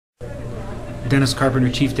Dennis Carpenter,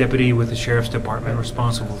 Chief Deputy with the Sheriff's Department,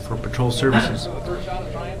 responsible for patrol services.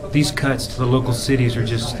 These cuts to the local cities are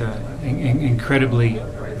just incredibly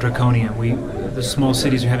draconian. The small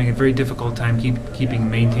cities are having a very difficult time keeping and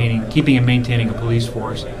maintaining a police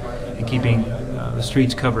force and keeping the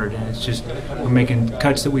streets covered. And it's just, we're making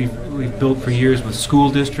cuts that we've built for years with school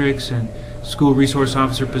districts, and school resource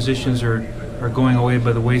officer positions are going away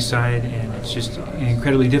by the wayside, and it's just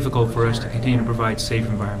incredibly difficult for us to continue to provide a safe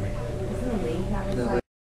environment.